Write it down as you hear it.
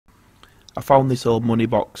I found this old money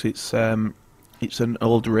box. It's an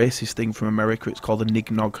old racist thing from America. It's called a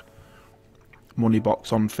Nignog money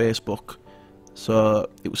box on Facebook. So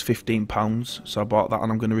it was £15. So I bought that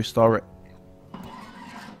and I'm going to restore it.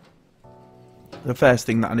 The first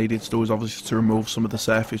thing that I needed to do was obviously to remove some of the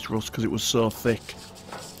surface rust because it was so thick.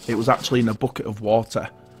 It was actually in a bucket of water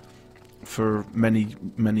for many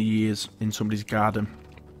years in somebody's garden,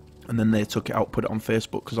 and then they took it out, put it on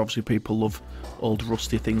Facebook, because obviously people love old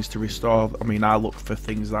rusty things to restore. I mean, I look for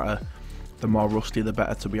things that are, the more rusty the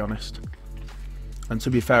better, to be honest. And to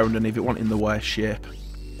be fair, underneath it wasn't in the worst shape.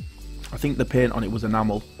 I think the paint on it was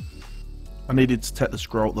enamel. I needed to take the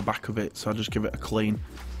screw out the back of it, so I just give it a clean,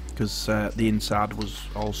 because the inside was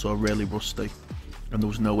also really rusty and there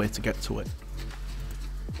was no way to get to it.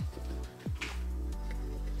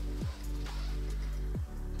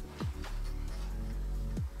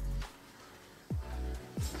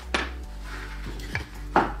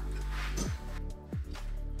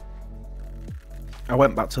 I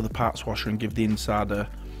went back to the parts washer and give the inside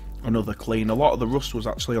another clean. A lot of the rust was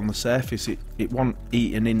actually on the surface. It wasn't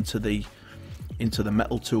eating into the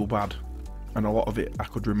metal too bad, and a lot of it I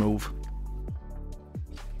could remove.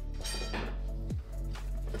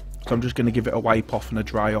 So I'm just going to give it a wipe off and a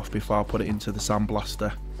dry off before I put it into the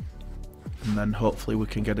sandblaster, and then hopefully we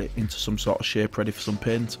can get it into some sort of shape ready for some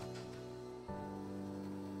paint.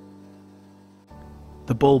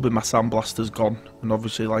 The bulb in my sandblaster's gone, and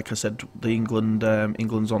obviously, like I said, England's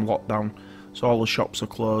on lockdown, so all the shops are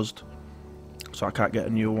closed, so I can't get a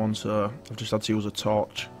new one, so I've just had to use a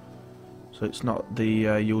torch. So it's not the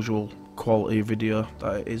usual quality video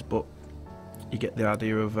that it is, but you get the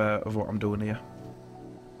idea of what I'm doing here.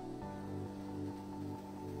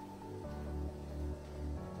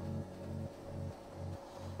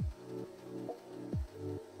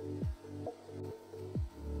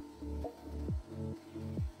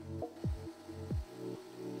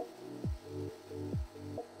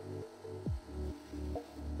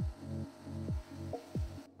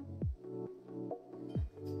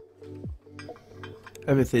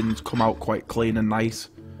 Everything's come out quite clean and nice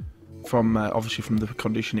from obviously from the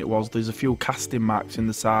condition it was. There's a few casting marks in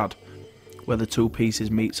the side where the two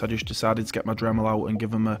pieces meet, so I just decided to get my Dremel out and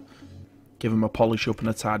give them a polish up and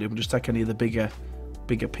a tidy up, and just take any of the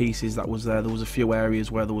bigger pieces that was there. There was a few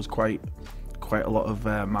areas where there was quite a lot of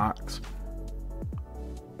marks.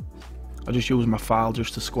 I just used my file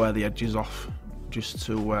just to square the edges off, just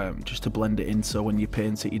to blend it in, so when you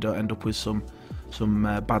paint it you don't end up with some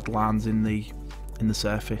bad lines in the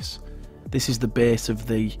surface. This is the base of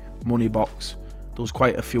the money box. There was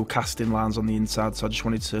quite a few casting lines on the inside, so I just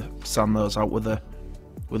wanted to sand those out with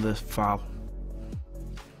a file.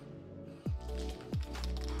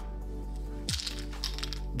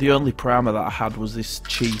 The only primer that I had was this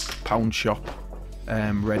cheap pound shop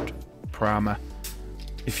red primer.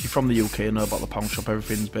 If you're from the UK and know about the pound shop,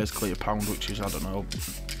 everything's basically a pound, which is, I don't know,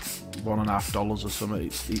 $1.50 or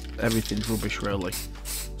something. Everything's rubbish really.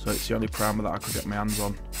 So it's the only primer that I could get my hands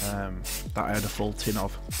on that I had a full tin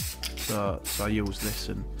of. So I used this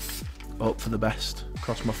and hope for the best.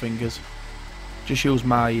 Cross my fingers. Just use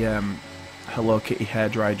my Hello Kitty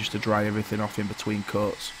hairdryer just to dry everything off in between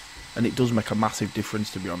coats. And it does make a massive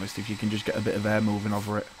difference, to be honest, if you can just get a bit of air moving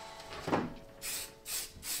over it.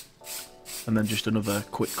 And then just another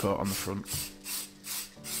quick coat on the front.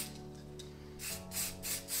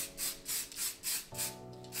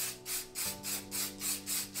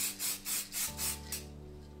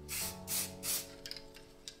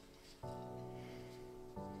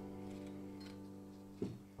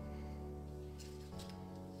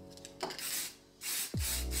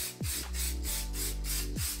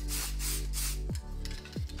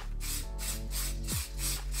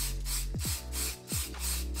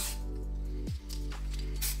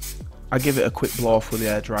 I give it a quick blow off with the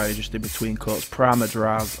hairdryer just in between coats. Primer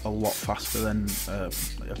dries a lot faster than a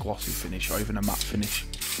glossy finish or even a matte finish.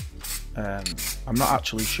 I'm not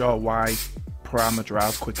actually sure why primer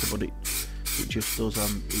dries quicker, but it just does.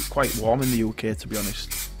 It's quite warm in the UK, to be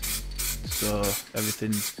honest, so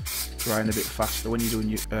everything's drying a bit faster. When you're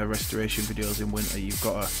doing restoration videos in winter, you've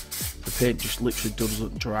got the paint just literally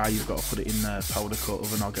doesn't dry. You've got to put it in a powder coat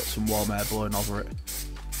oven or get some warm air blowing over it.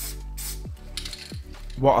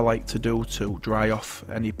 What I like to do to dry off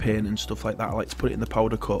any paint and stuff like that, I like to put it in the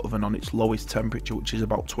powder coat oven on its lowest temperature, which is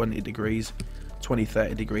about 20 degrees,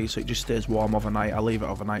 20-30 degrees, so it just stays warm overnight. I leave it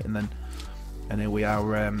overnight, and then here we are,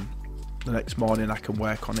 the next morning I can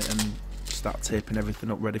work on it and start taping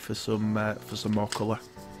everything up ready for some more colour.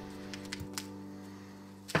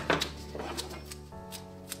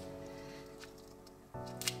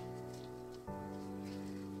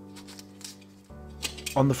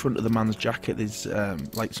 On the front of the man's jacket there's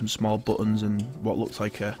like some small buttons and what looks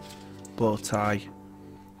like a bow tie.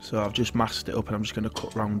 So I've just masked it up and I'm just going to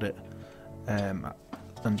cut round it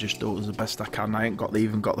and just do it as the best I can. I ain't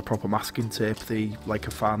even got the proper masking tape, like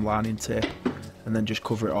a fine lining tape, and then just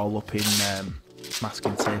cover it all up in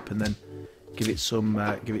masking tape and then give it some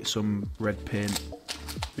red paint,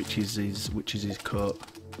 which is his coat.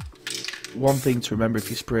 One thing to remember, if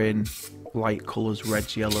you're spraying light colours,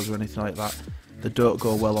 reds, yellows or anything like that, they don't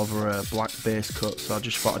go well over a black base coat, so I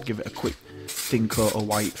just thought I'd give it a quick thin coat of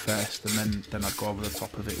white first, and then I'd go over the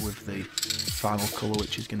top of it with the final colour,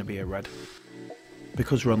 which is going to be a red.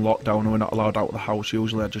 Because we're on lockdown and we're not allowed out of the house,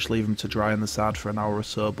 usually I just leave them to dry on the side for an hour or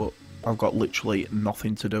so, but I've got literally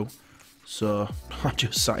nothing to do, so I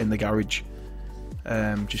just sat in the garage,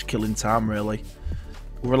 just killing time really.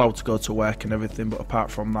 We're allowed to go to work and everything, but apart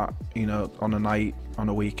from that, you know, on a night, on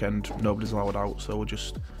a weekend, nobody's allowed out, so we're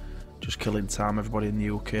just killing time, everybody in the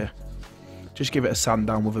UK. Just give it a sand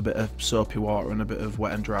down with a bit of soapy water and a bit of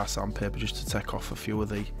wet and dry sandpaper just to take off a few of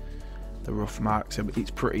the rough marks.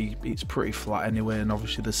 It's pretty flat anyway, and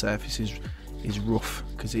obviously the surface is rough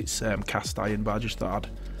because it's cast iron, but I just thought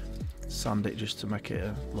I'd sand it just to make it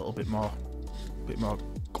a little bit more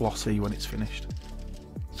glossy when it's finished.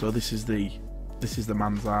 So this is the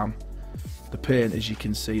man's arm. The paint, as you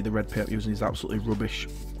can see, the red paint I'm using is absolutely rubbish.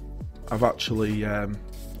 I've actually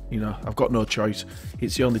you know, I've got no choice.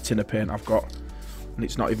 It's the only tin of paint I've got, and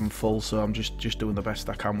it's not even full, so I'm just doing the best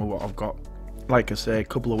I can with what I've got. Like I say, a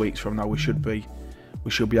couple of weeks from now we should be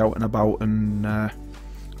out and about, and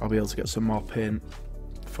I'll be able to get some more paint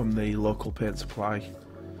from the local paint supply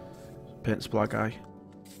guy.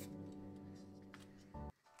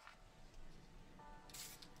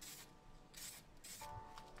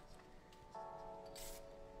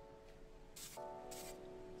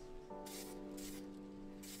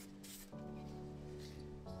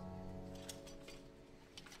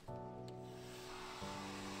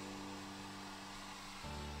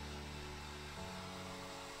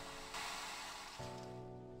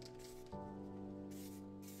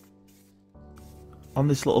 On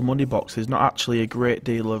this little money box, there's not actually a great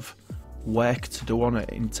deal of work to do on it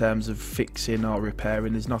in terms of fixing or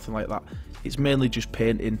repairing. There's nothing like that. It's mainly just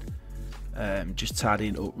painting, just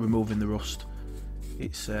tidying up, removing the rust.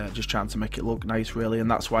 It's just trying to make it look nice really, and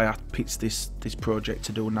that's why I picked this project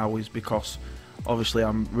to do now, is because obviously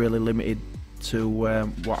I'm really limited to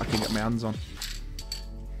what I can get my hands on.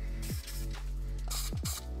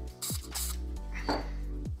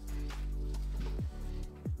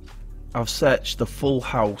 I've searched the full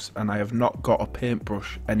house and I have not got a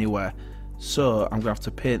paintbrush anywhere, so I'm going to have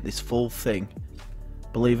to paint this full thing,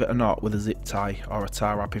 believe it or not, with a zip tie or a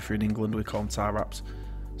tie wrap. If you're in England we call them tie wraps.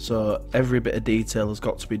 So every bit of detail has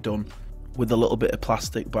got to be done with a little bit of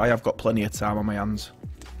plastic, but I have got plenty of time on my hands.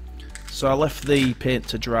 So I left the paint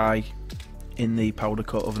to dry in the powder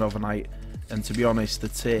coat oven overnight, and to be honest the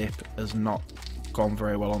tape has not gone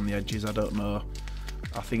very well on the edges. I don't know,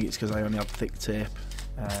 I think it's because I only had thick tape.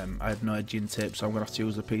 I had no edging tape, so I'm going to have to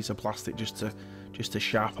use a piece of plastic just to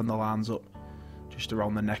sharpen the lines up, just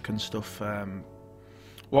around the neck and stuff.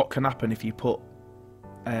 What can happen if you put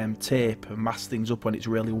tape and mask things up when it's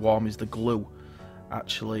really warm is the glue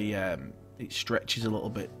actually it stretches a little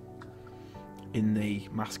bit in the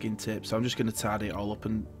masking tape. So I'm just going to tidy it all up,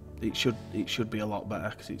 and it should be a lot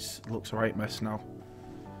better because it looks a right mess now.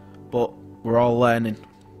 But we're all learning,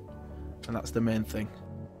 and that's the main thing.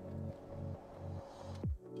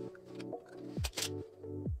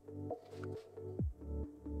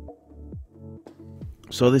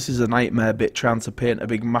 So this is a nightmare bit, trying to paint a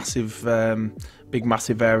big massive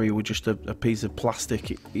area with just a piece of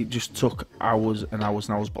plastic. It just took hours and hours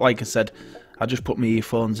and hours. But like I said, I just put my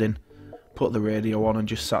earphones in, put the radio on, and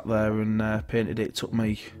just sat there and painted it. It took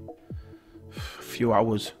me a few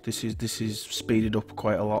hours. This is speeded up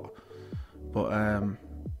quite a lot, but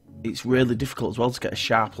it's really difficult as well to get a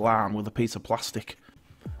sharp line with a piece of plastic.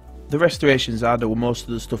 The restorations I do, most of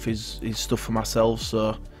the stuff is stuff for myself,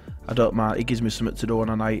 so I don't mind. It gives me something to do on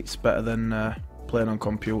a night. It's better than playing on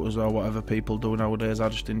computers or whatever people do nowadays. I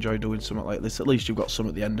just enjoy doing something like this. At least you've got some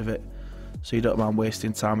at the end of it, so you don't mind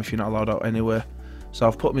wasting time if you're not allowed out anyway. So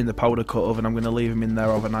I've put them in the powder coat oven. I'm going to leave them in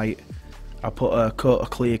there overnight. I put a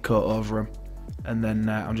clear coat over them, and then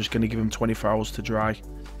I'm just going to give them 24 hours to dry,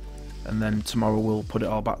 and then tomorrow we'll put it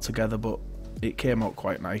all back together. But it came out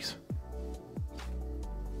quite nice.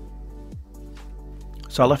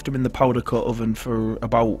 So I left them in the powder coat oven for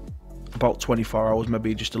about 24 hours,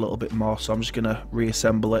 maybe just a little bit more. So I'm just going to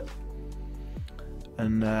reassemble it,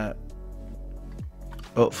 and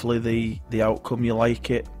hopefully the outcome, you like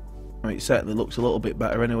it. I mean, it certainly looks a little bit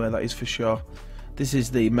better anyway, that is for sure. This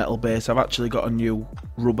is the metal base. I've actually got a new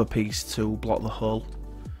rubber piece to block the hole.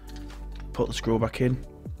 Put the screw back in,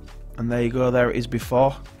 and there you go, there it is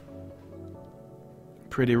before.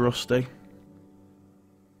 Pretty rusty.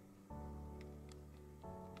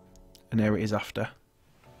 And there it is after.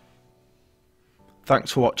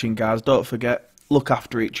 Thanks for watching, guys. Don't forget, look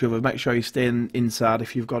after each other. Make sure you stay inside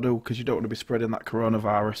if you've got to, because you don't want to be spreading that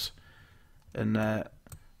coronavirus. And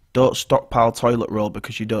don't stockpile toilet roll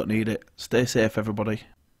because you don't need it. Stay safe, everybody.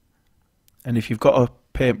 And if you've got a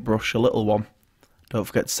paintbrush, a little one, don't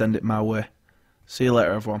forget to send it my way. See you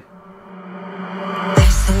later, everyone.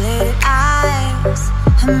 Isolated eyes,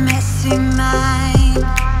 a messy mind.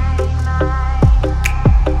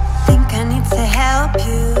 Think I need to help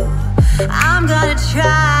you. I'm gonna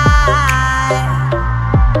try.